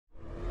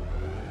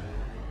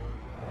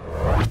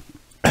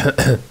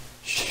Hey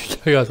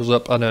guys, what's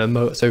up?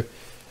 And so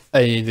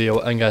any video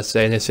I'm gonna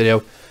say in this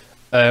video.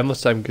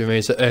 Most time gonna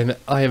be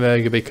I am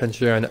gonna be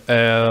considering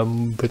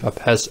with my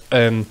PES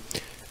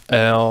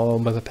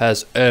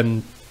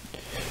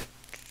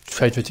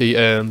trying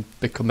to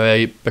become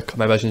a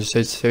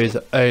Legends series.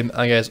 And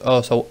guys,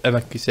 also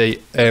I can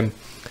see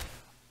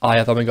I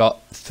have only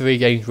got 3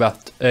 games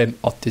left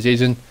of the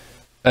season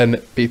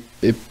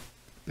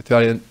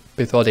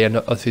before the end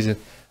of the season,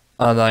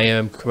 and I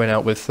am coming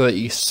out with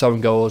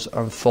 37 goals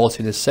and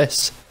 14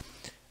 assists.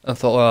 And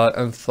for a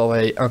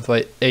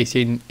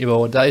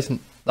 18-year-old, that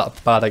isn't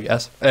that bad, I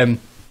guess. And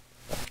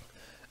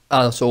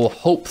so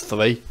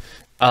hopefully,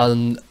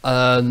 and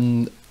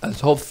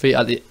hopefully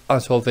at the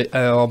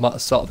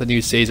start of the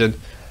new season,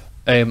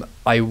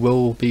 I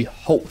will be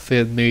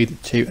hopefully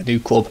moved to a new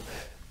club.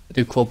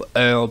 Because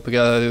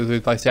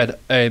like I said,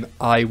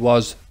 I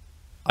was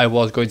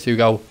going to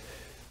go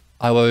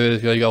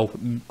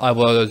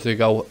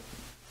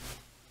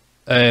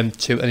to a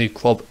new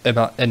club in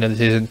the end of the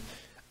season.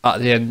 At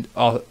the end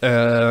of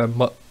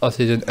the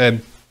season,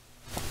 to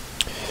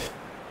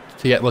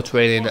get more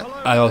training,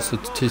 and also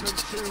to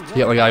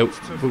get my guy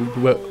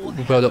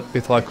build up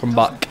before I come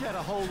back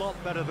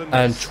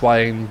and try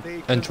and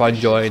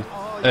join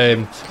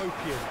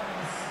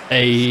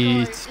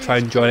a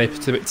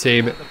specific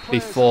team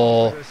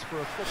before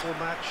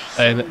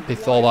I end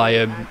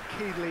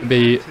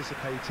the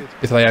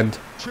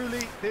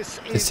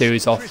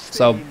series off.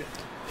 So.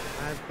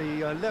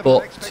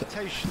 But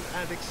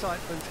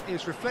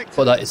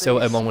that is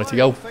still a long way to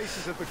go.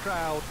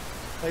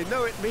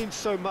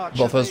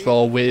 But first of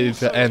all,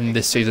 we've end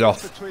this season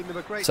off,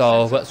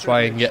 so let's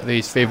try and get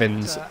these 3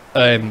 wins.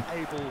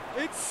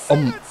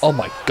 Oh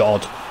my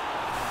god!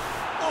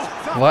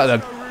 Right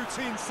then.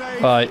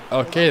 Right,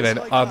 okay then.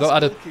 I've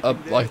not had a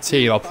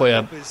team. I'll play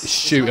a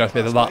shooting at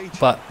me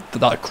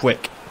that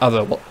quick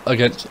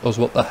against us.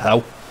 What the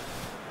hell?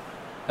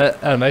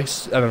 Anyway,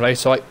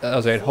 so I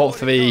was saying,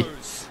 hopefully.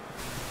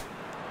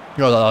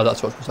 No,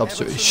 that's what's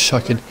absolutely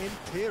shocking.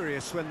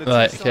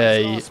 Right,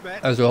 okay.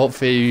 And so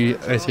hopefully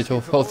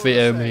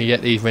we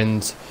get these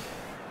wins.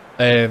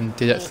 Do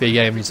that 3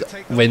 games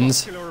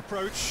wins.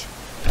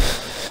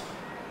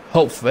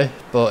 Hopefully,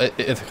 but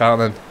if I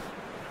can't,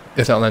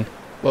 then.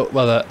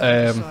 Well,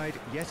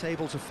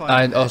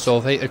 and also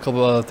I think a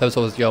couple of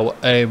episodes ago,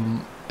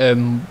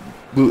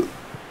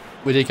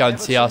 we did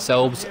guarantee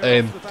ourselves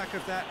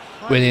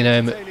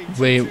winning the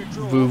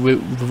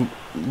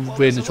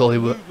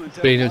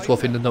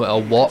trophy no matter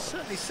what.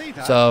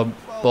 So,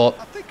 but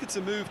I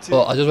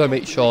just want to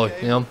make sure,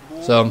 you know.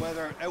 So,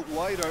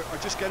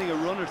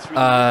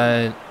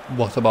 and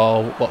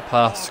what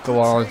pass?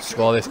 Go on,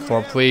 score this! Come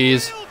on,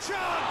 please!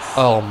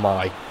 Oh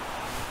my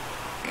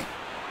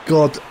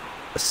god!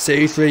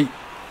 Seriously!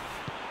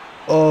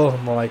 Oh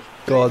my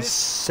god!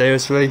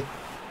 Seriously!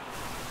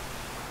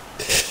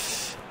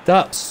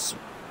 That's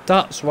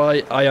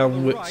why I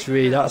am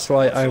Witchery. That's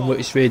why I am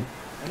Witchery.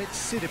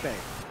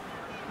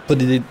 But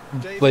he did.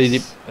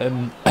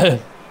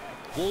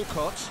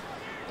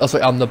 That's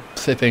why I'm the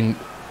flipping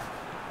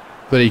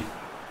bloody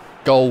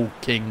goal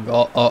king.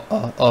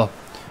 About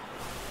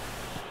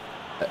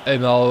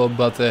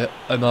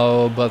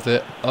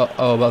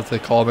to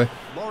call me.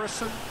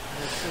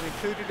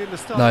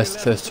 Nice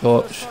first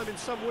touch.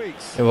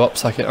 Give up,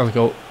 sack it, and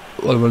go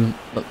one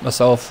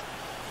myself.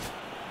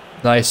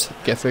 Nice,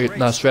 get through,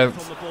 nice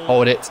strength,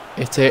 hold it,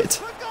 hit it,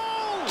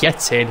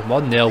 get in,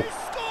 1-0,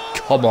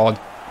 come on,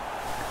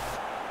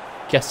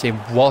 get in,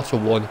 what a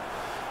one,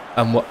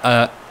 and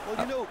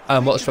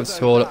what strength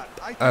to hold up,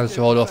 and to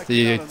hold off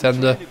the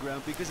defender,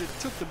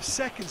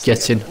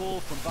 get in,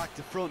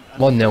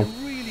 1-0,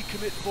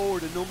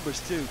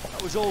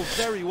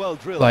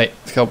 right,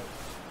 let's go.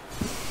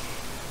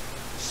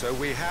 So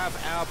we have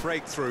our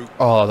breakthrough.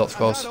 Oh, that's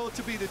close. That ought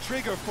to be the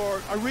trigger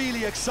for a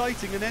really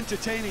exciting and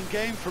entertaining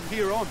game from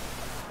here on.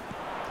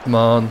 Come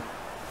on.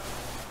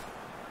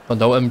 Oh,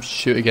 don't let him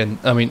shoot again.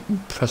 I mean,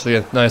 press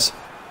again. Nice.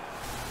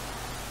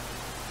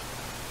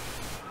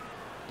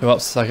 Go up a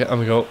second.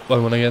 I'm going to go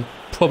 1-1 again.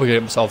 Probably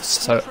get myself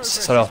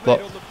set off,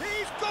 but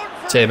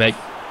teammate's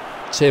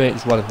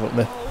running with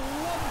me.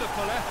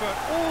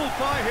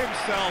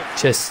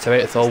 Just to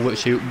make it all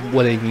which you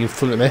winning in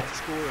front of me.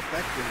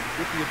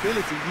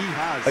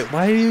 Wait,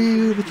 why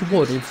would you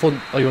run in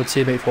front of your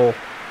teammate for?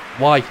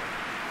 Why?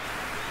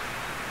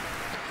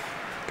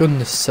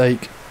 Goodness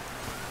sake.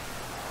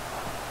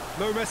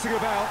 No messing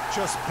about,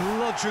 just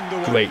bludgeoned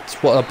away. Great,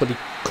 what a bloody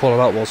corner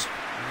that was.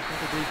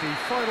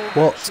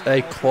 What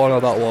a corner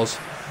that was.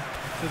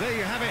 So there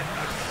you have it,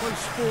 a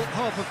close fought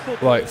half of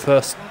football. Right,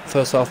 first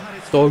half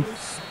done.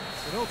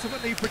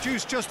 Ultimately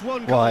produced just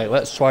 1 goal. Right,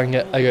 let's try and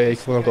get a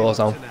couple of goals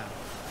now.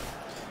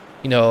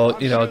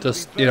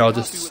 Just to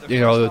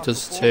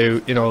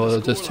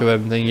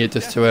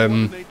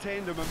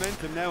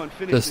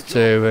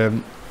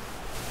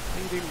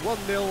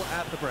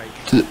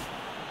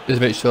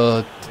make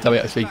sure that we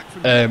actually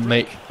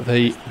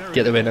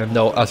get the win and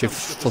don't actually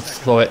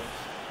throw it.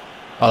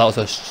 Oh, that was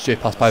a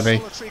stupid pass by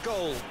me.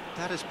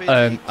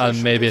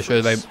 And maybe I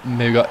should have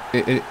maybe got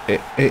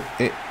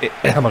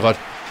oh my god,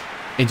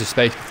 into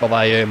space before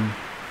I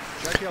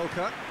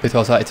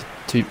started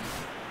to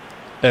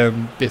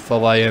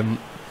before I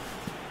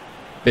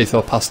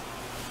passed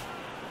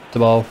the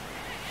ball.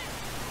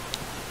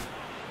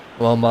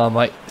 Come on, man,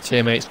 right,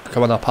 teammates,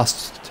 come on, I'll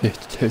pass to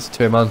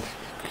him, man.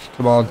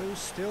 Come on.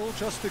 Still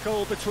just a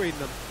goal between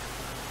them.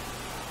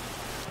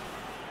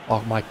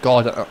 Oh my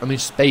god, I'm in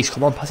space,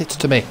 come on, pass it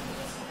to me.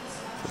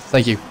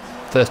 Thank you.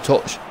 First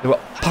touch.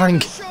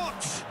 Bang!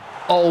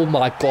 Oh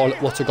my god,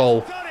 what a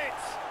goal.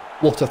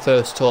 What a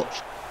first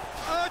touch.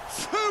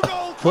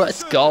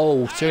 Let's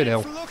go,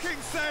 2-0.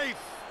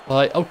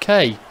 Right,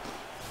 okay.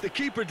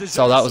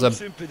 So that was a...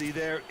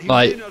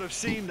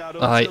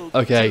 Right,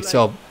 okay,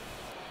 so...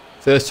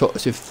 First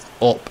touch is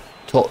up,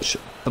 touch,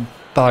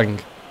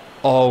 bang.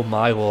 Oh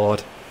my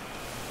lord.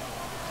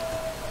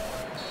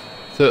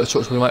 Third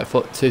touch with my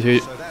foot to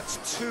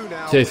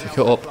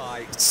cut up.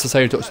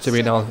 Second touch to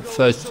me now.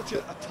 Third,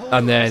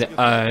 and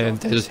then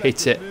they just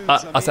hit it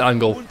at an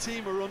angle.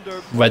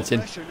 Went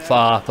in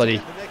far,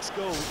 bloody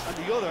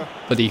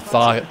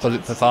far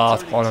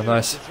corner.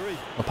 Nice.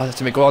 I'll pass it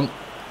to me. Go on.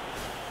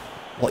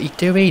 What are you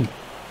doing?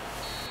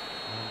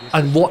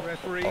 And what?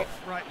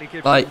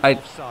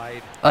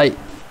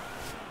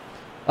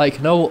 I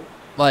know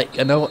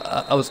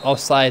I was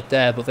offside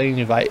there, but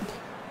then right.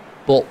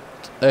 But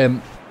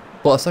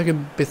a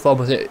second before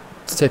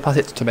to pass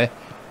it to me,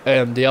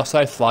 the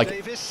offside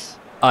flag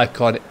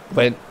icon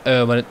went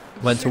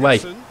away.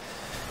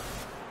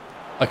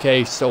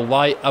 Okay, so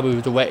why are we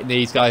waiting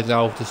these guys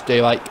now to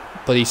do like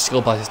bloody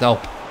skill passes now?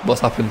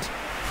 What's happened?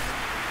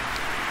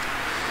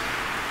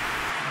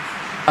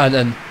 And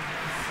then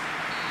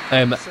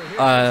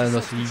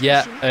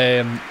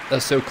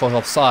that's still called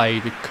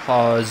offside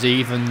because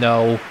even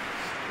though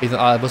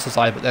I was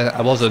offside, but then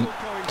I wasn't,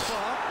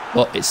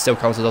 but it still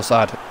counts as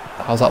offside.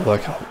 How's that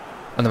work out?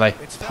 Anyway,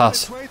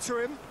 pass.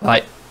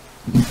 Right.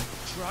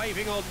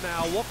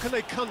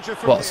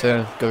 What's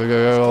in?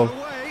 Go.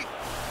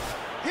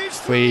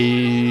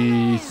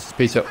 We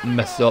speed up,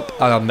 mess it up,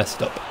 and I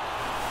messed up.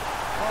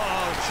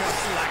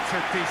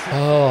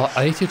 Oh,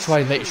 I need to try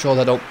and make sure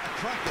that I don't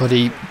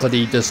bloody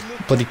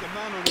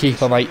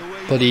keep on like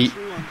bloody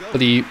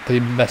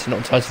messing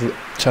up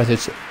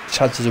chances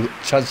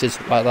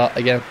like that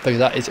again, because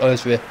that is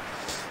honestly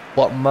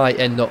what might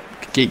end up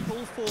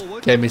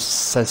getting me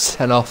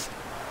sent off.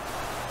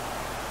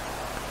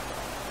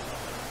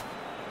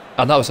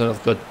 And that was another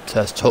good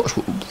test touch.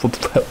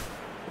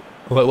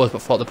 Well, it was,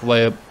 but thought the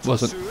player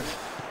wasn't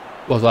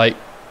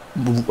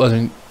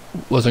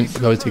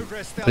going to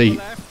really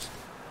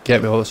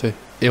get me obviously.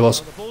 It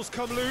was.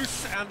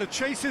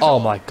 Oh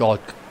my god,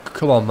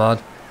 come on man.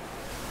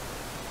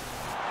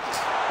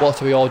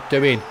 What are we all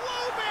doing?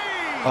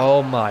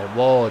 Oh my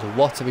lord,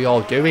 what are we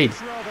all doing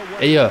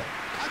here?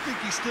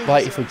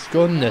 Right, for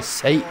goodness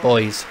sake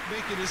boys.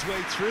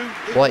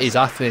 What is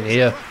happening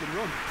here?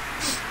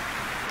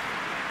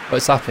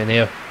 What's happening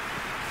here?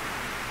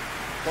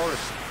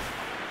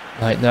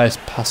 Right, nice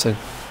passing.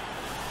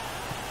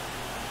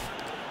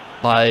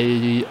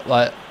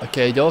 Like,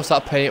 okay, don't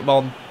start playing it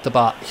on the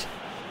back.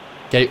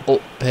 Get it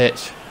up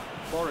pitch.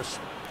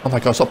 Oh my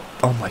god, stop.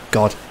 Oh my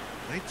god.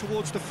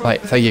 Right,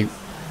 thank you.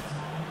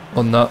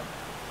 On that.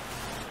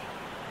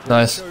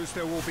 Nice.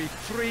 There will be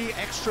 3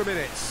 extra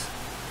minutes.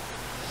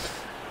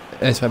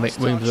 Anyway, make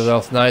wings as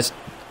well. Nice.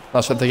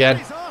 That's it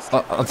again.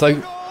 I'm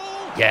thinking.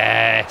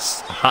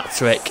 Yes! Hat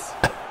trick.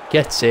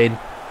 Get in.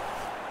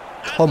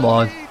 Come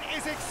on.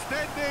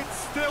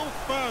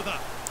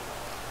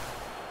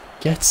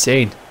 Get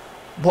in.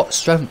 What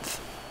strength?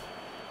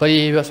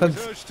 Bloody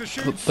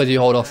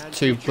hold off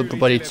two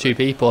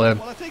people then.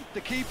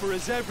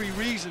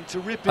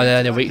 And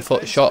then a weak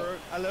foot shot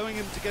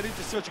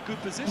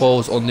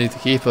falls underneath the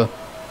keeper.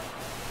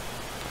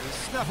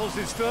 Snaffles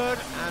his third,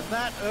 and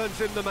that earns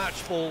him the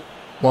match ball.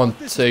 1,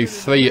 2,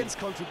 3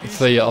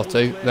 out of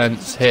 2, then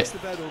it's hit.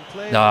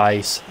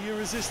 Nice.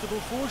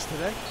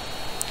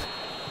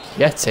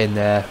 Get in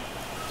there.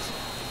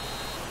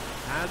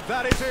 And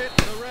that is it.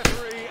 The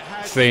referee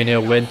has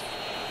 3-0 win.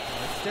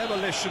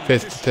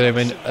 5th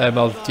win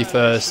of the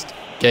first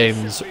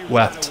games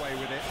left.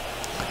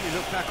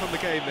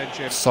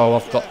 So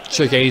I've got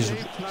 2 games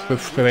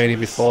remaining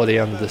before the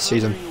end of the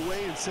season.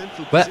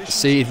 Let's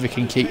see if we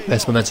can keep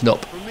this momentum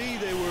up.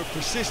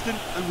 Persistent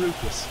and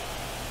ruthless.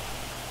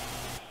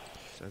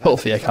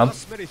 Hopefully I can.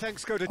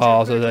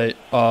 Hopefully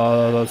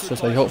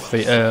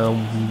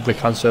we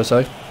can,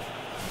 so.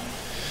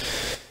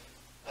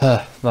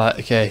 Right,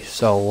 okay,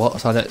 so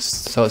what's our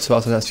next what's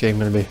the next game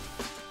gonna be?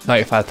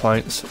 95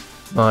 points.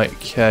 Right,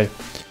 okay.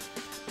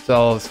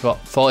 So we've got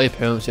 40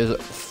 appearances,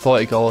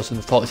 40 goals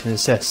and 14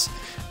 assists,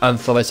 and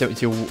for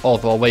 72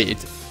 overall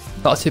weighted.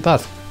 Not too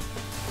bad.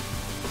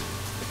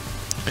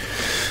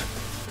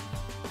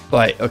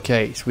 Right,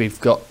 okay, so we've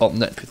got up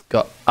next, we've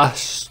got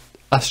Aston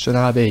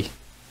RB.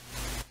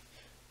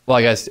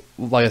 Well guys,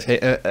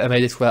 I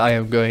made this where I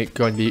am going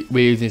to be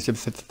reusing some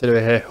video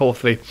here,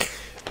 hopefully.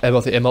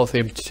 Hopefully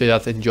to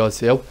have enjoyed the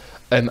video.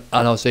 and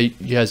I'll see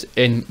you guys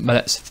in my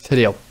next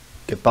video.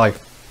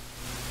 Goodbye.